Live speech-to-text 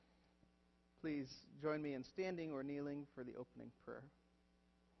Please join me in standing or kneeling for the opening prayer.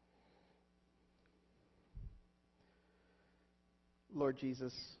 Lord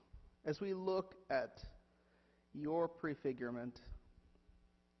Jesus, as we look at your prefigurement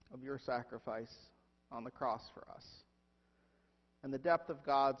of your sacrifice on the cross for us and the depth of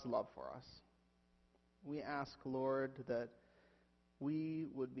God's love for us, we ask, Lord, that we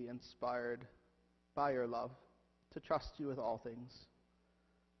would be inspired by your love to trust you with all things,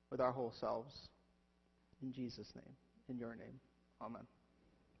 with our whole selves. In Jesus' name, in your name, amen.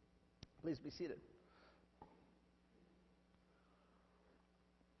 Please be seated.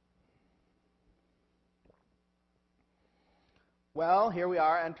 Well, here we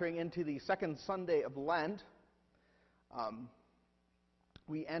are entering into the second Sunday of Lent.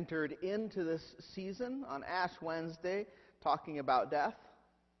 We entered into this season on Ash Wednesday talking about death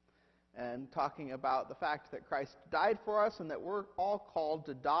and talking about the fact that Christ died for us and that we're all called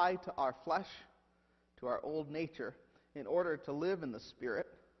to die to our flesh, to our old nature, in order to live in the Spirit.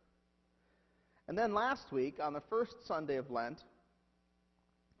 And then last week, on the first Sunday of Lent,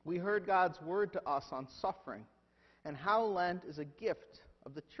 we heard God's word to us on suffering and how Lent is a gift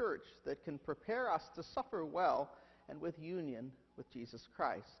of the church that can prepare us to suffer well and with union with Jesus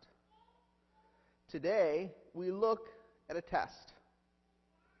Christ. Today, we look at a test,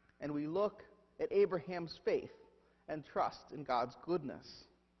 and we look at Abraham's faith and trust in God's goodness.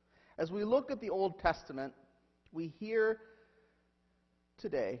 As we look at the Old Testament, we hear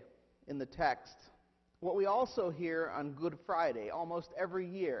today in the text what we also hear on Good Friday almost every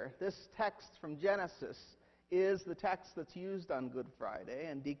year. This text from Genesis is the text that's used on Good Friday,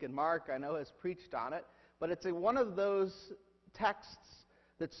 and Deacon Mark, I know, has preached on it, but it's one of those texts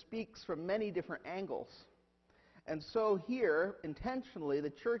that speaks from many different angles. And so here, intentionally, the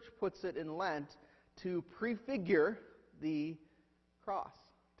church puts it in Lent to prefigure the cross,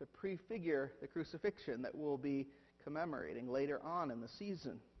 to prefigure the crucifixion that we'll be commemorating later on in the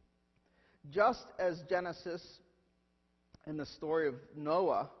season. Just as Genesis and the story of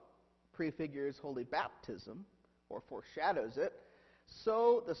Noah prefigures holy baptism, or foreshadows it,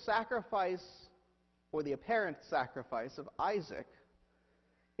 so the sacrifice, or the apparent sacrifice of Isaac,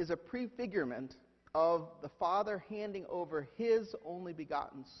 is a prefigurement of the Father handing over his only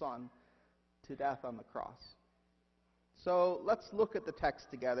begotten Son to death on the cross. So let's look at the text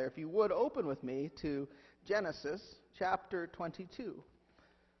together. If you would, open with me to Genesis chapter 22.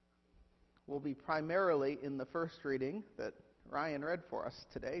 We'll be primarily in the first reading that Ryan read for us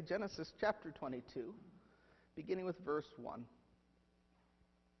today, Genesis chapter 22, beginning with verse 1.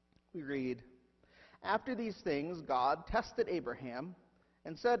 We read, "After these things God tested Abraham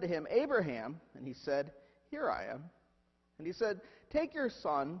and said to him, 'Abraham,' and he said, 'Here I am.' And he said, 'Take your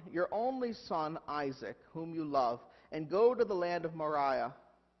son, your only son Isaac, whom you love, and go to the land of Moriah,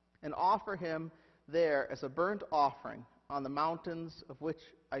 and offer him there as a burnt offering on the mountains of which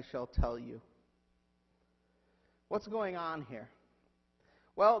I shall tell you.'" What's going on here?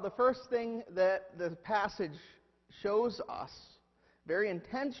 Well, the first thing that the passage shows us, very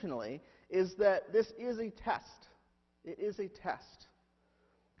intentionally, is that this is a test. It is a test.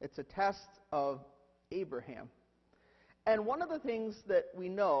 It's a test of Abraham. And one of the things that we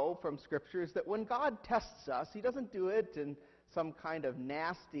know from Scripture is that when God tests us, he doesn't do it in some kind of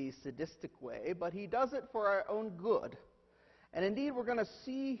nasty, sadistic way, but he does it for our own good. And indeed, we're going to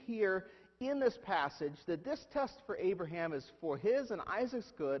see here in this passage that this test for Abraham is for his and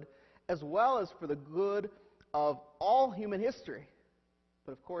Isaac's good, as well as for the good of all human history.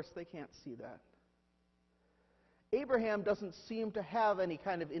 But of course, they can't see that. Abraham doesn't seem to have any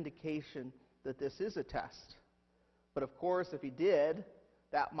kind of indication that this is a test. But of course, if he did,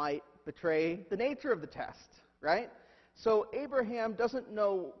 that might betray the nature of the test, right? So Abraham doesn't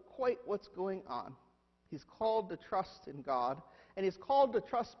know quite what's going on. He's called to trust in God, and he's called to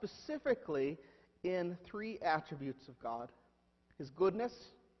trust specifically in three attributes of God: his goodness,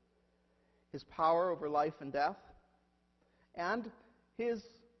 his power over life and death, and his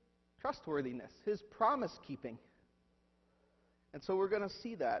trustworthiness, his promise-keeping. And so we're going to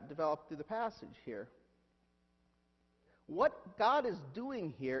see that develop through the passage here. What God is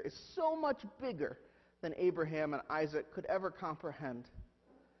doing here is so much bigger than Abraham and Isaac could ever comprehend.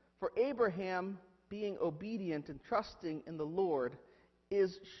 For Abraham, being obedient and trusting in the Lord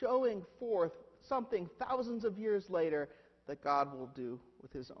is showing forth something thousands of years later that God will do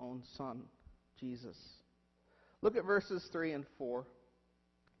with his own Son, Jesus. Look at verses 3 and 4.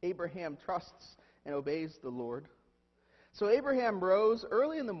 Abraham trusts and obeys the Lord. "So Abraham rose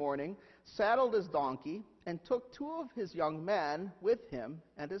early in the morning, saddled his donkey, and took two of his young men with him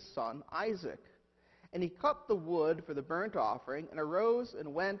and his son Isaac. And he cut the wood for the burnt offering and arose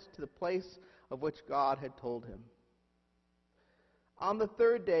and went to the place of which God had told him. On the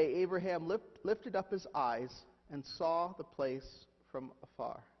third day, Abraham lifted up his eyes and saw the place from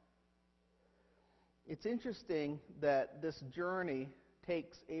afar. It's interesting that this journey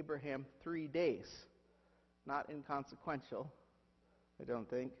takes Abraham 3 days. Not inconsequential, I don't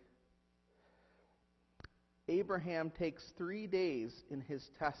think. Abraham takes 3 days in his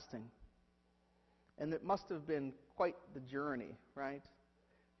testing. And it must have been quite the journey, right?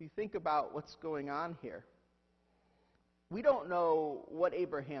 If you think about what's going on here, we don't know what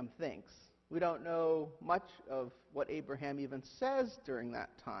Abraham thinks. We don't know much of what Abraham even says during that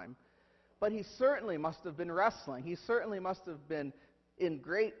time. But he certainly must have been wrestling. He certainly must have been in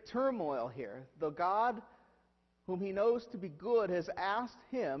great turmoil here. The God whom he knows to be good has asked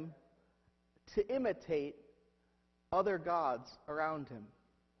him to imitate other gods around him.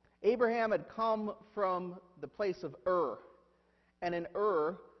 Abraham had come from the place of Ur. And in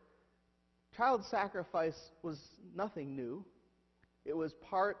Ur, child sacrifice was nothing new. It was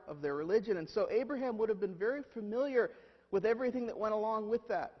part of their religion. And so Abraham would have been very familiar with everything that went along with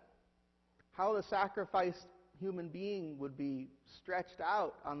that. How the sacrificed human being would be stretched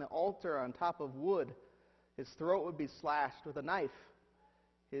out on the altar on top of wood. His throat would be slashed with a knife.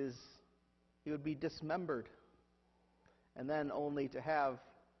 He would be dismembered. And then only to have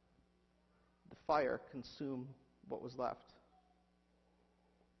the fire consume what was left.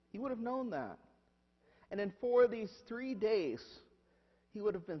 He would have known that. And then for these 3 days, he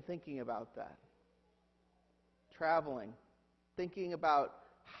would have been thinking about that. Traveling, thinking about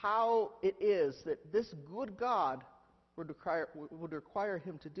how it is that this good God would require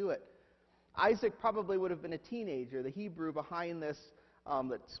him to do it. Isaac probably would have been a teenager. The Hebrew behind this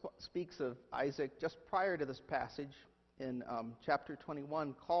that speaks of Isaac just prior to this passage in chapter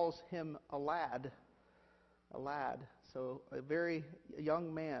 21 calls him a lad. A lad. So a very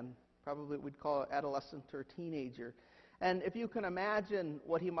young man, probably we'd call adolescent or teenager. And if you can imagine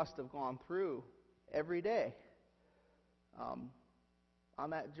what he must have gone through every day on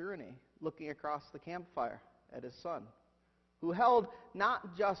that journey, looking across the campfire at his son, who held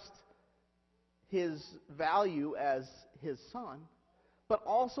not just his value as his son, but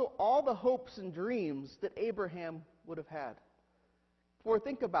also all the hopes and dreams that Abraham would have had. For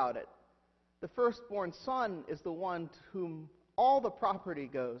think about it. The firstborn son is the one to whom all the property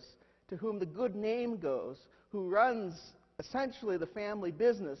goes, to whom the good name goes, who runs essentially the family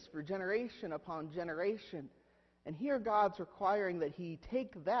business for generation upon generation. And here God's requiring that he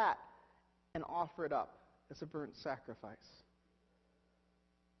take that and offer it up as a burnt sacrifice.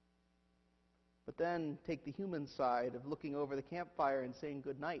 But then take the human side of looking over the campfire and saying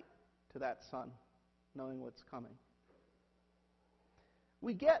goodnight to that son, knowing what's coming.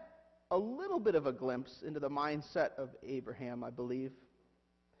 We get a little bit of a glimpse into the mindset of Abraham, I believe.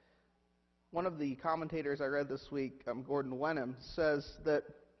 One of the commentators I read this week, Gordon Wenham, says that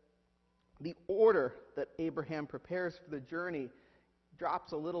the order that Abraham prepares for the journey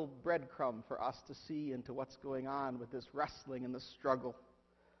drops a little breadcrumb for us to see into what's going on with this wrestling and this struggle.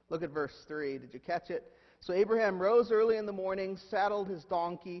 Look at verse 3. Did you catch it? So Abraham rose early in the morning, saddled his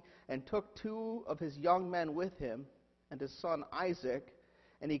donkey, and took 2 of his young men with him and his son Isaac.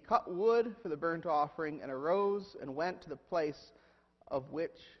 And he cut wood for the burnt offering and arose and went to the place of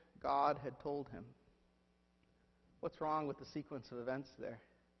which God had told him. What's wrong with the sequence of events there?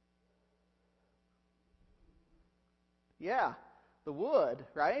 Yeah, the wood,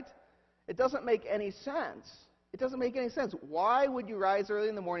 right? It doesn't make any sense. It doesn't make any sense. Why would you rise early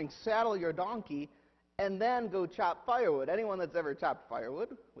in the morning, saddle your donkey, and then go chop firewood? Anyone that's ever chopped firewood,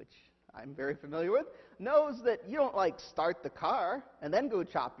 which I'm very familiar with, knows that you don't start the car and then go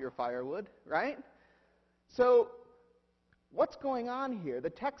chop your firewood, right? So what's going on here? The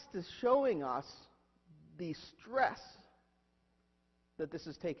text is showing us the stress that this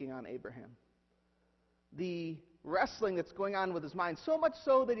is taking on Abraham. The wrestling that's going on with his mind, so much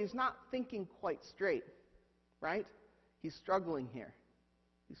so that he's not thinking quite straight, right? He's struggling here.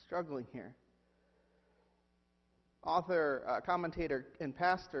 He's struggling here. Author, commentator, and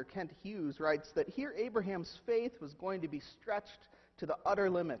pastor Kent Hughes writes that here Abraham's faith was going to be stretched to the utter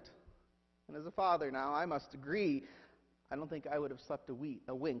limit. And as a father now, I must agree, I don't think I would have slept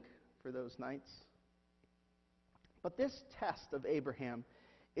a wink for those nights. But this test of Abraham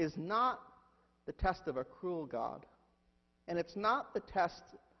is not the test of a cruel God. And it's not the test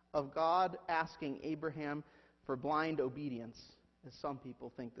of God asking Abraham for blind obedience, as some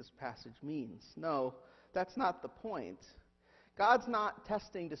people think this passage means. No, that's not the point. God's not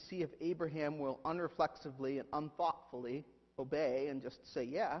testing to see if Abraham will unreflexively and unthoughtfully obey and just say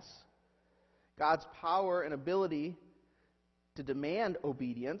yes. God's power and ability to demand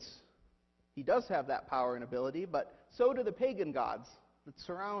obedience. He does have that power and ability, but so do the pagan gods that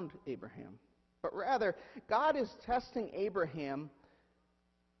surround Abraham. But rather, God is testing Abraham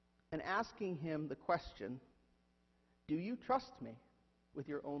and asking him the question, do you trust me with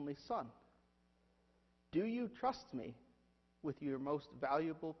your only son? Do you trust me with your most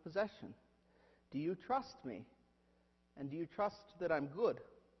valuable possession? Do you trust me? And do you trust that I'm good?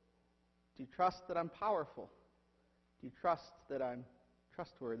 Do you trust that I'm powerful? Do you trust that I'm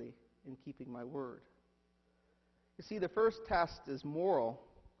trustworthy in keeping my word? You see, the first test is moral,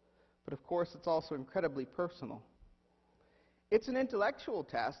 but of course it's also incredibly personal. It's an intellectual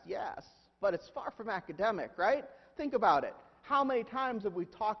test, yes, but it's far from academic, right? Think about it. How many times have we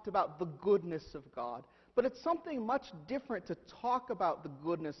talked about the goodness of God? But it's something much different to talk about the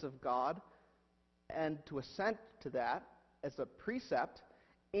goodness of God and to assent to that as a precept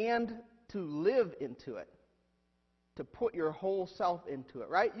and to live into it, to put your whole self into it,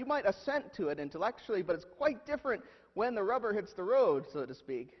 right? You might assent to it intellectually, but it's quite different when the rubber hits the road, so to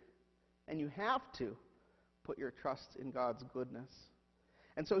speak, and you have to put your trust in God's goodness.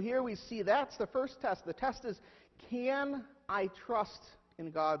 And so here we see that's the first test. The test is, can I trust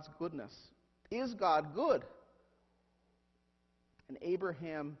in God's goodness? Is God good? And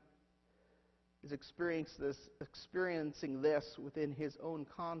Abraham is experiencing this within his own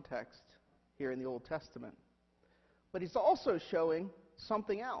context here in the Old Testament. But he's also showing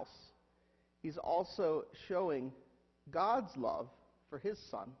something else. He's also showing God's love for his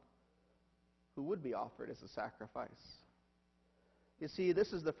son, who would be offered as a sacrifice. You see,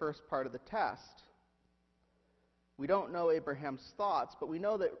 this is the first part of the test. We don't know Abraham's thoughts, but we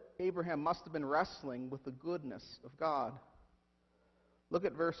know that Abraham must have been wrestling with the goodness of God. Look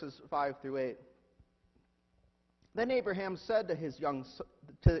at verses 5 through 8. Then Abraham said to his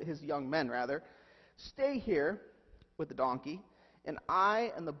young men, "Stay here with the donkey, and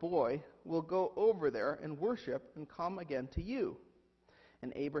I and the boy will go over there and worship and come again to you."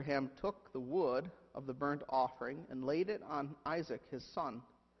 And Abraham took the wood of the burnt offering and laid it on Isaac his son.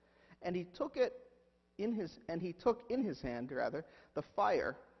 And he took in his hand the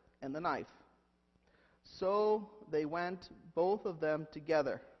fire and the knife. So they went, both of them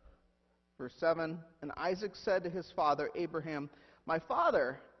together. Verse 7, and Isaac said to his father Abraham, "My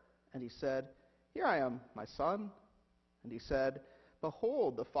father." And he said, "Here I am, my son." And he said,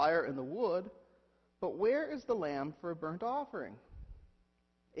 "Behold the fire and the wood, but where is the lamb for a burnt offering?"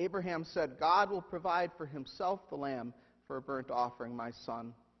 Abraham said, "God will provide for himself the lamb for a burnt offering, my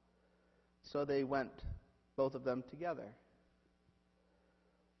son." So they went, both of them together.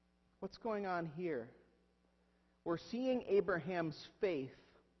 What's going on here? We're seeing Abraham's faith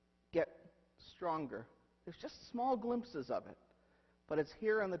get stronger. There's just small glimpses of it, but it's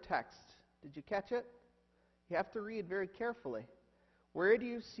here in the text. Did you catch it? You have to read very carefully. Where do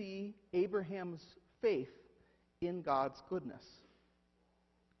you see Abraham's faith in God's goodness?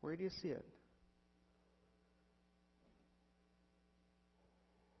 Where do you see it?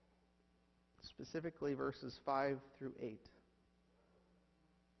 Specifically verses 5 through 8.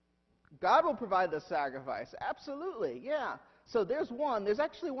 God will provide the sacrifice. Absolutely, yeah. So there's one. There's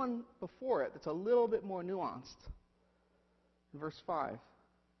actually one before it that's a little bit more nuanced. In verse 5.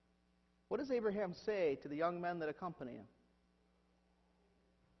 What does Abraham say to the young men that accompany him?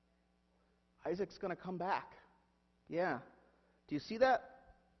 Isaac's going to come back. Yeah. Do you see that?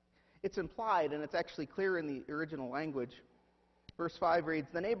 It's implied, and it's actually clear in the original language. Verse 5 reads,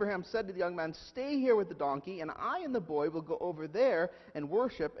 "Then Abraham said to the young man, 'Stay here with the donkey, and I and the boy will go over there and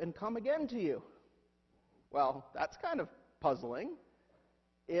worship and come again to you.'" Well, that's kind of puzzling.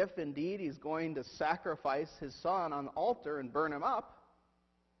 If indeed he's going to sacrifice his son on the altar and burn him up,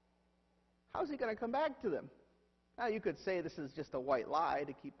 how's he going to come back to them? Now, you could say this is just a white lie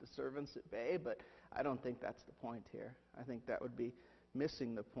to keep the servants at bay, but I don't think that's the point here. I think that would be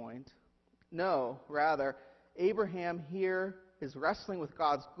missing the point. No, rather, Abraham here is wrestling with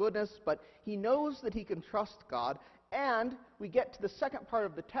God's goodness, but he knows that he can trust God, and we get to the second part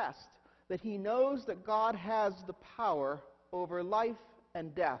of the test, that he knows that God has the power over life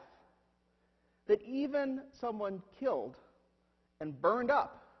and death, that even someone killed and burned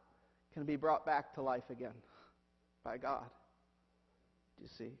up can be brought back to life again by God. Do you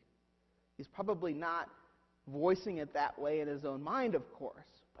see? He's probably not voicing it that way in his own mind, of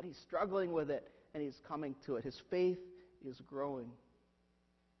course, but he's struggling with it, and he's coming to it. His faith is growing.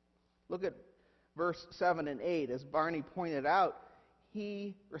 Look at verse 7 and 8. As Barney pointed out,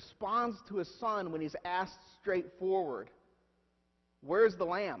 he responds to his son when he's asked straightforward, "Where's the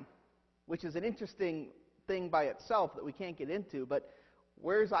lamb?" Which is an interesting thing by itself that we can't get into, but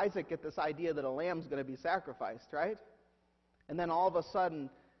Where's Isaac get this idea that a lamb's going to be sacrificed, right? And then all of a sudden,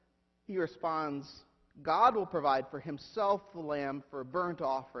 he responds, God will provide for himself the lamb for a burnt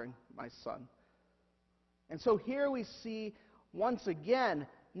offering, my son. And so here we see, once again,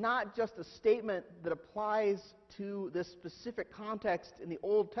 not just a statement that applies to this specific context in the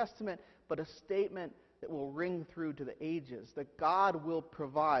Old Testament, but a statement that will ring through to the ages, that God will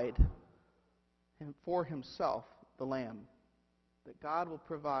provide for himself the lamb. That God will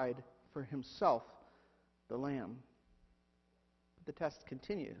provide for himself the lamb. The test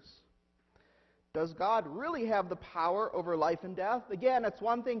continues. Does God really have the power over life and death? Again, it's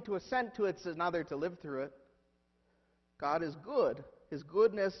one thing to assent to it, it's another to live through it. God is good. His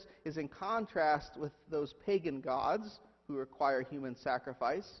goodness is in contrast with those pagan gods who require human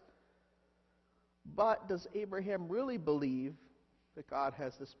sacrifice. But does Abraham really believe that God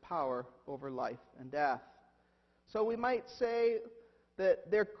has this power over life and death? So we might say that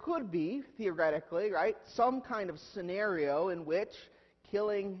there could be, theoretically, right, some kind of scenario in which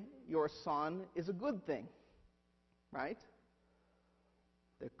killing your son is a good thing, right?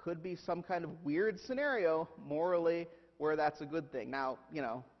 There could be some kind of weird scenario, morally, where that's a good thing. Now,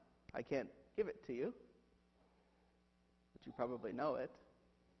 I can't give it to you, but you probably know it.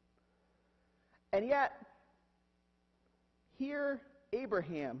 And yet, here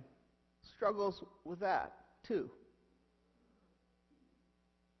Abraham struggles with that too.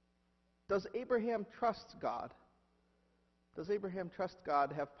 Does Abraham trust God? Does Abraham trust God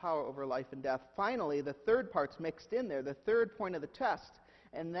to have power over life and death? Finally, the third part's mixed in there, the third point of the test,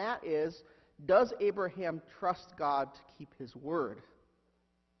 and that is, does Abraham trust God to keep his word,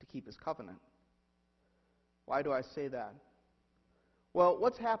 to keep his covenant? Why do I say that? Well,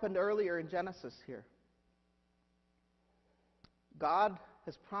 what's happened earlier in Genesis here? God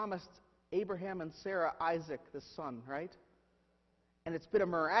has promised Abraham and Sarah Isaac, the son, right? And it's been a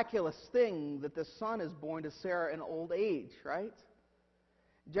miraculous thing that the son is born to Sarah in old age, right?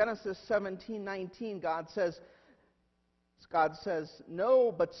 Genesis 17:19, God says,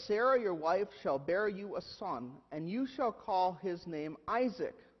 "No, but Sarah your wife shall bear you a son, and you shall call his name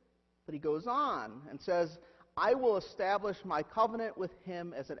Isaac." But he goes on and says, "I will establish my covenant with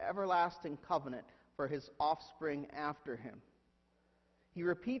him as an everlasting covenant for his offspring after him." He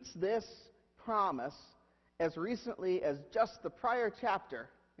repeats this promise as recently as just the prior chapter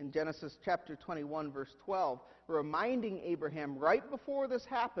in Genesis chapter 21, verse 12, reminding Abraham right before this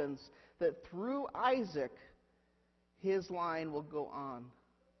happens that through Isaac, his line will go on.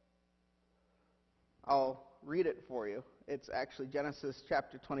 I'll read it for you. It's actually Genesis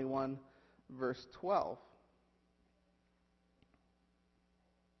chapter 21, verse 12.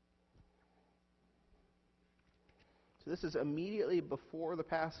 So this is immediately before the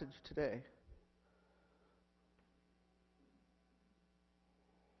passage today.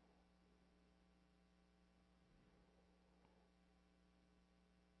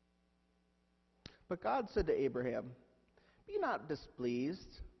 But God said to Abraham, "Be not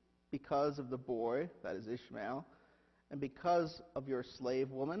displeased because of the boy," that is Ishmael, "and because of your slave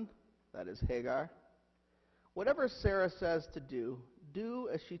woman," that is Hagar. "Whatever Sarah says to do, do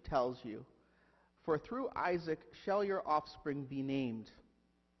as she tells you, for through Isaac shall your offspring be named."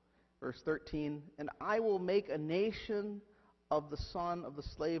 Verse 13, "And I will make a nation of the son of the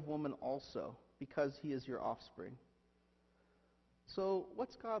slave woman also, because he is your offspring." So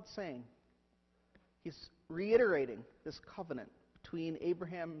what's God saying? He's reiterating this covenant between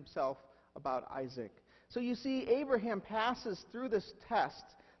Abraham himself about Isaac. So you see, Abraham passes through this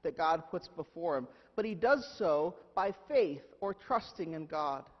test that God puts before him, but he does so by faith or trusting in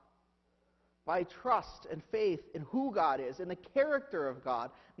God. By trust and faith in who God is, in the character of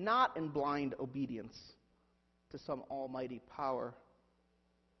God, not in blind obedience to some almighty power.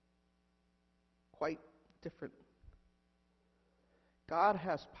 Quite different. God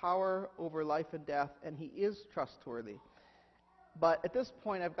has power over life and death, and he is trustworthy. But at this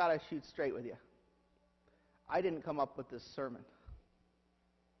point, I've got to shoot straight with you. I didn't come up with this sermon.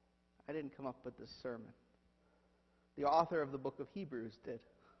 The author of the book of Hebrews did.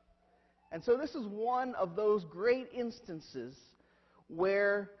 And so this is one of those great instances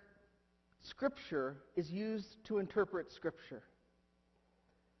where Scripture is used to interpret Scripture.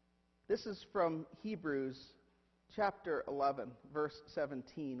 This is from Hebrews chapter 11, verse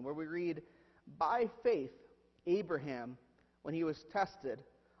 17, where we read, "By faith, Abraham, when he was tested,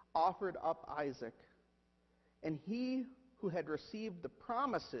 offered up Isaac. And he who had received the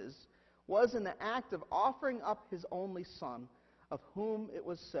promises was in the act of offering up his only son, of whom it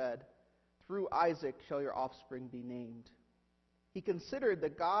was said, 'Through Isaac shall your offspring be named.' He considered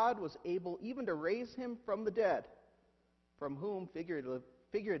that God was able even to raise him from the dead, from whom,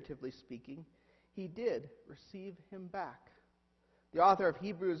 figuratively speaking, he did receive him back. The author of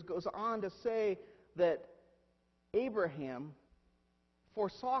Hebrews goes on to say that Abraham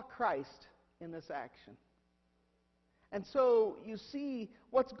foresaw Christ in this action. And so you see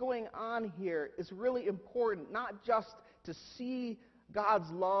what's going on here is really important, not just to see God's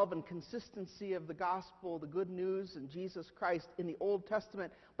love and consistency of the gospel, the good news in Jesus Christ in the Old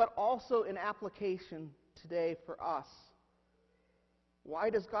Testament, but also in application today for us. Why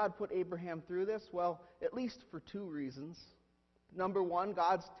does God put Abraham through this? Well, at least for two reasons. Number one,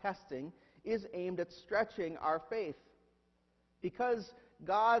 God's testing is aimed at stretching our faith, because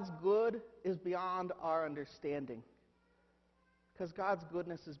God's good is beyond our understanding. Because God's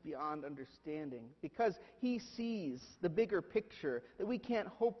goodness is beyond understanding. Because he sees the bigger picture that we can't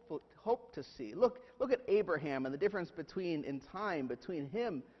hope to see. Look at Abraham and the difference in time between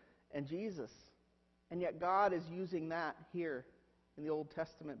him and Jesus. And yet God is using that here in the Old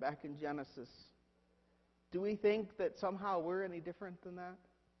Testament, back in Genesis. Do we think that somehow we're any different than that?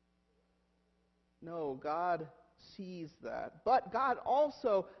 No, God sees that. But God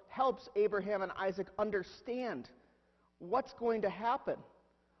also helps Abraham and Isaac understand what's going to happen.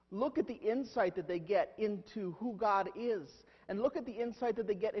 Look at the insight that they get into who God is. And look at the insight that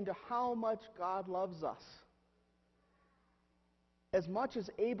they get into how much God loves us. As much as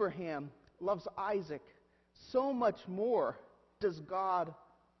Abraham loves Isaac, so much more does God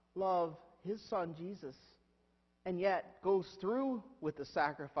love his son Jesus, and yet goes through with the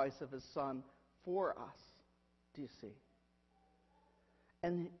sacrifice of his son for us. Do you see?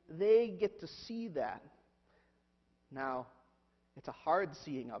 And they get to see that. Now, it's a hard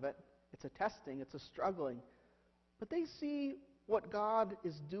seeing of it. It's a testing. It's a struggling. But they see what God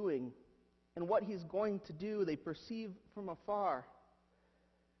is doing and what he's going to do. They perceive from afar.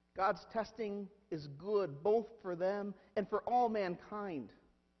 God's testing is good both for them and for all mankind.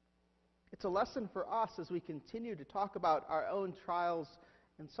 It's a lesson for us as we continue to talk about our own trials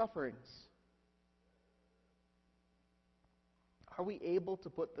and sufferings. Are we able to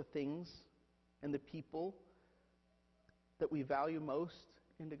put the things and the people that we value most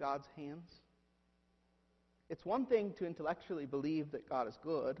into God's hands? It's one thing to intellectually believe that God is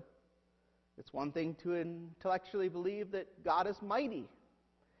good. It's one thing to intellectually believe that God is mighty.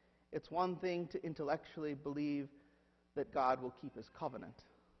 It's one thing to intellectually believe that God will keep his covenant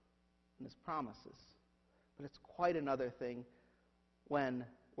and his promises. But it's quite another thing when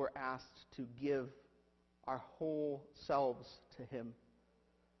we're asked to give our whole selves to him.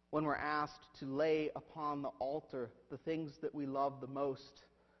 When we're asked to lay upon the altar the things that we love the most,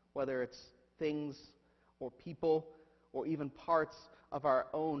 whether it's things or people or even parts of our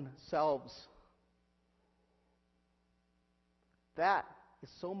own selves. That is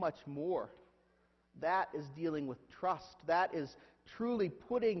so much more. That is dealing with trust. That is truly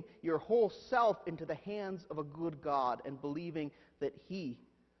putting your whole self into the hands of a good God and believing that he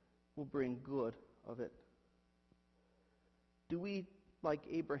will bring good of it. Do we, like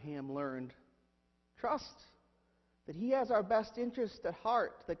Abraham learned, trust that he has our best interest at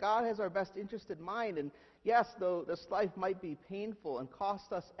heart, that God has our best interest in mind? And yes, though this life might be painful and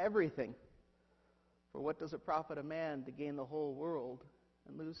cost us everything, for what does it profit a man to gain the whole world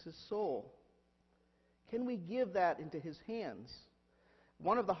and lose his soul? Can we give that into his hands?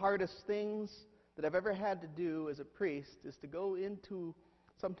 One of the hardest things that I've ever had to do as a priest is to go into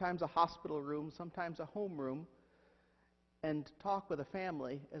sometimes a hospital room, sometimes a home room, and talk with a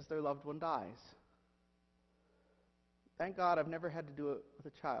family as their loved one dies. Thank God I've never had to do it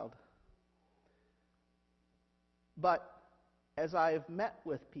with a child. But as I've met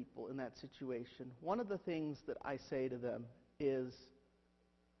with people in that situation, one of the things that I say to them is,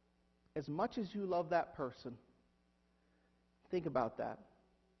 as much as you love that person, think about that.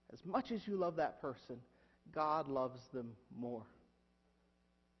 As much as you love that person, God loves them more.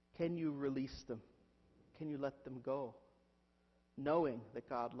 Can you release them? Can you let them go, knowing that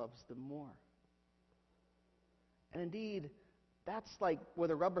God loves them more? And indeed, that's like where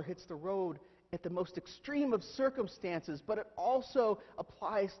the rubber hits the road at the most extreme of circumstances, but it also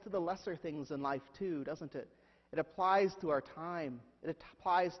applies to the lesser things in life too, doesn't it? It applies to our time. It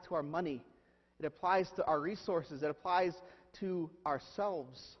applies to our money. It applies to our resources. It applies to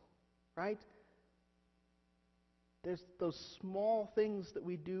ourselves, right? There's those small things that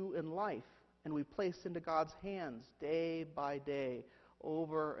we do in life and we place into God's hands day by day,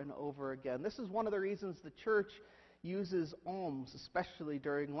 over and over again. This is one of the reasons the church uses alms, especially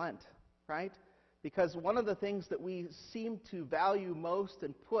during Lent, right? Because one of the things that we seem to value most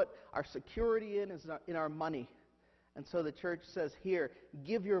and put our security in is in our money. And so the church says here,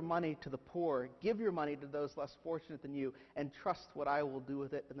 give your money to the poor, give your money to those less fortunate than you, and trust what I will do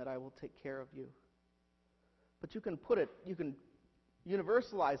with it and that I will take care of you. But you can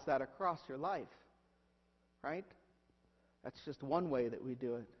universalize that across your life, right? That's just one way that we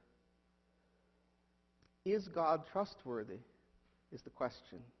do it. Is God trustworthy, is the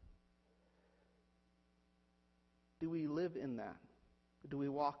question. Do we live in that? Do we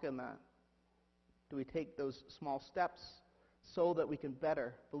walk in that? Do we take those small steps so that we can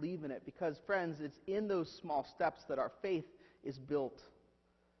better believe in it? Because, friends, it's in those small steps that our faith is built.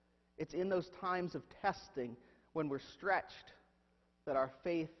 It's in those times of testing when we're stretched that our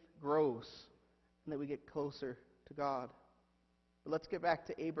faith grows and that we get closer to God. But let's get back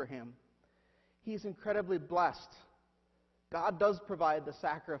to Abraham. He's incredibly blessed. God does provide the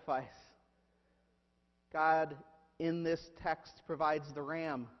sacrifice. God, in this text, provides the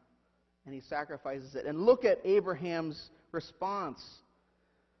ram, and he sacrifices it. And look at Abraham's response.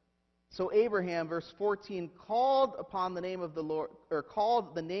 So Abraham, verse 14, called upon the name of the Lord, or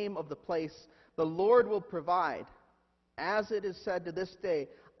called the name of the place, the Lord will provide. As it is said to this day,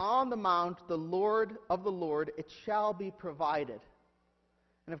 on the mount, the Lord of the Lord, it shall be provided.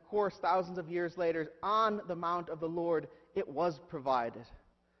 And of course, thousands of years later, on the mount of the Lord, it was provided.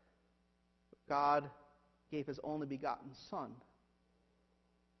 God gave his only begotten Son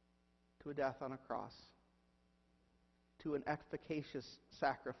to a death on a cross, to an efficacious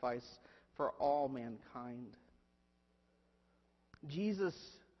sacrifice for all mankind. Jesus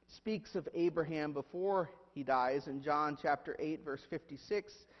speaks of Abraham before he dies in John chapter 8, verse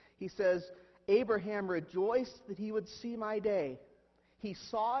 56. He says, Abraham rejoiced that he would see my day. He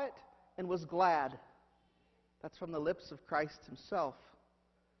saw it and was glad. That's from the lips of Christ himself.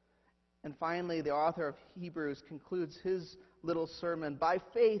 And finally, the author of Hebrews concludes his little sermon. By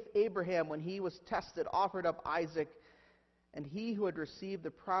faith, Abraham, when he was tested, offered up Isaac, and he who had received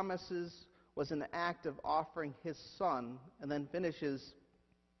the promises was in the act of offering his son. And then finishes,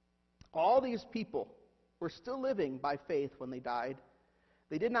 all these people were still living by faith when they died.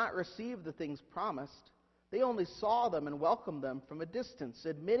 They did not receive the things promised. They only saw them and welcomed them from a distance,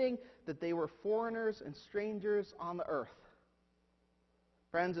 admitting that they were foreigners and strangers on the earth.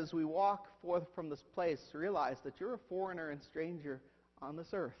 Friends, as we walk forth from this place, realize that you're a foreigner and stranger on this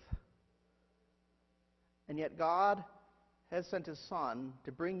earth. And yet God has sent his Son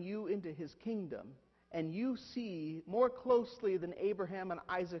to bring you into his kingdom, and you see more closely than Abraham and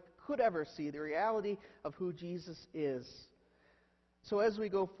Isaac could ever see the reality of who Jesus is. So as we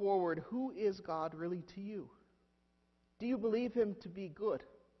go forward, who is God really to you? Do you believe him to be good?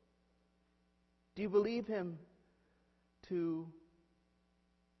 Do you believe him to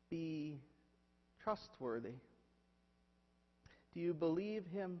be trustworthy? Do you believe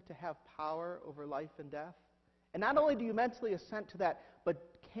him to have power over life and death? And not only do you mentally assent to that, but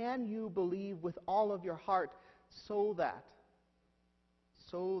can you believe with all of your heart so that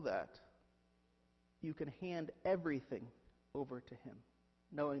you can hand everything over to him,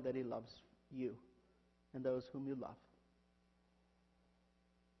 knowing that he loves you and those whom you love?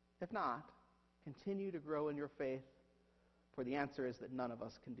 If not, continue to grow in your faith, for the answer is that none of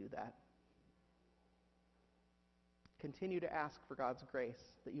us can do that. Continue to ask for God's grace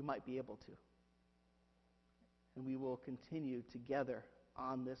that you might be able to. And we will continue together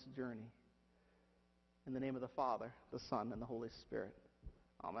on this journey. In the name of the Father, the Son, and the Holy Spirit.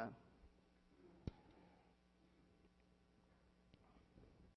 Amen.